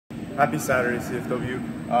Happy Saturday,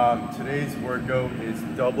 CFW. Today's workout is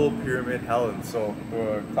double pyramid Helen. So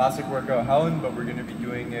the classic workout Helen, but we're going to be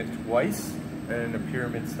doing it twice in a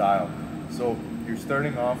pyramid style. So you're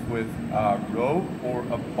starting off with a row or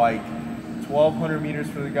a bike. 1,200 meters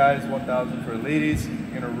for the guys, 1,000 for the ladies.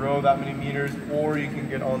 You're going to row that many meters, or you can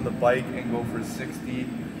get on the bike and go for 60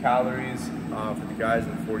 calories for the guys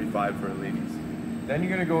and 45 for the ladies. Then you're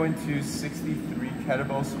going to go into 63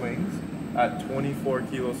 kettlebell swings at 24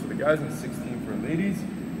 kilos for the guys and 16 for ladies,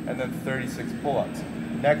 and then 36 pull-ups.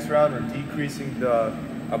 Next round, we're decreasing the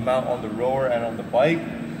amount on the rower and on the bike,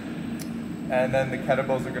 and then the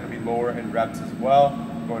kettlebells are going to be lower in reps as well,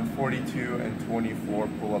 going 42 and 24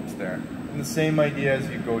 pull-ups there. And the same idea as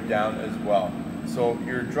you go down as well. So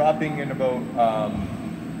you're dropping in about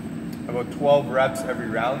 12 reps every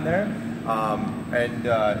round there,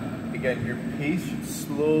 again, your pace should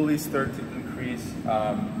slowly start to increase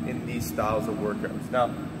in these styles of workouts.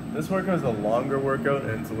 Now, this workout is a longer workout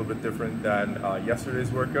and it's a little bit different than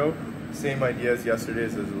yesterday's workout. Same idea as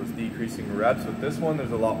yesterday's, as it was decreasing reps. With this one,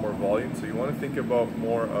 there's a lot more volume, so you want to think about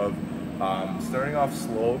more of starting off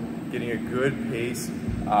slow, getting a good pace,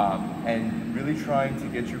 and really trying to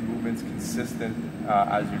get your movements consistent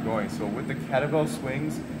as you're going. So with the kettlebell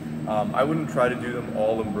swings, I wouldn't try to do them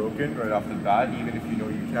all unbroken right off the bat, even if you know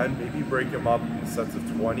you can. Maybe break them up in sets of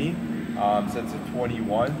 20, sets of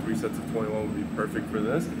 21. 3 sets of 21 would be perfect for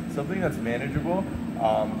this. Something that's manageable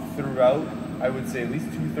throughout, I would say, at least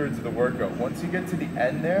 2/3 of the workout. Once you get to the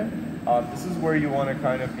end there, this is where you want to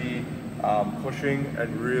kind of be pushing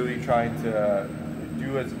and really trying to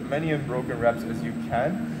do as many unbroken reps as you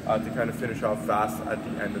can to kind of finish off fast at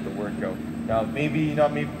the end of the workout. Now, maybe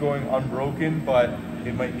not going unbroken, but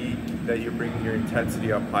it might be that you're bringing your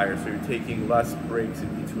intensity up higher, so you're taking less breaks in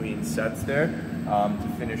between sets there to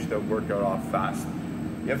finish the workout off fast.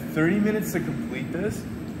 You have 30 minutes to complete this,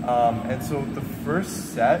 and so the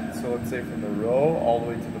first set, so let's say from the row all the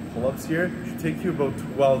way to the pull-ups here, should take you about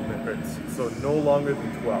 12 minutes, so no longer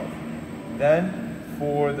than 12. Then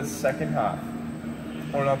for the second half,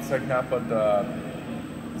 or not the second half, but the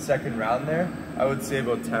second round there, I would say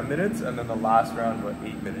about 10 minutes, and then the last round about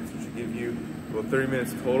 8 minutes, which should give you about 30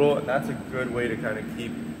 minutes total, and that's a good way to kind of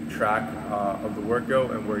keep track of the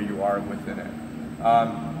workout and where you are within it.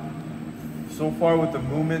 So far with the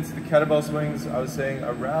movements, the kettlebell swings, I was saying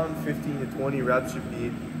around 15 to 20 reps should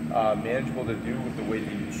be manageable to do with the weight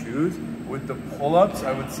that you choose. With the pull-ups,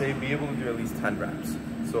 I would say be able to do at least 10 reps.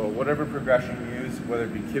 So whatever progression you use, whether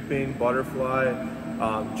it be kipping, butterfly,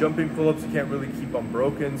 jumping pull-ups, you can't really keep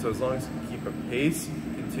unbroken, so as long as you can keep a pace,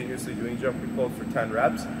 continuously doing jumping pull-ups for 10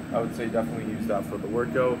 reps, I would say definitely use that for the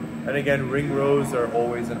workout. And again, ring rows are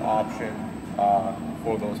always an option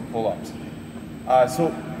for those pull-ups.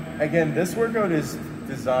 So again, this workout is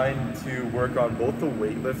designed to work on both the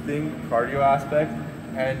weightlifting, cardio aspect,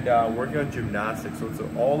 and working on gymnastics. So it's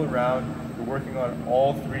all around, we're working on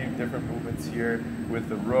all 3 different movements here, with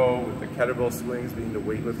the row, with the kettlebell swings being the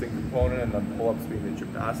weightlifting component, and then pull-ups being the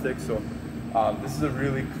gymnastics. So this is a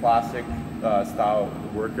really classic style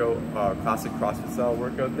workout, classic CrossFit style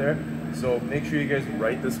workout there. So make sure you guys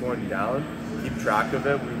write this one down, keep track of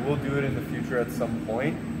it. We will do it in the future at some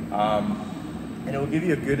point. And it will give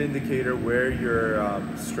you a good indicator where your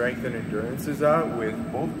strength and endurance is at with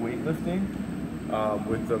both weightlifting,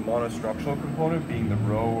 with the monostructural component being the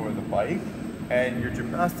row or the bike, and your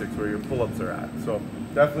gymnastics where your pull-ups are at. So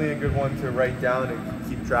definitely a good one to write down and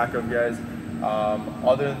keep track of, guys.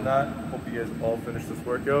 Other than that, hope you guys all finish this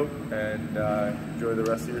workout and enjoy the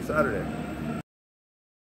rest of your Saturday.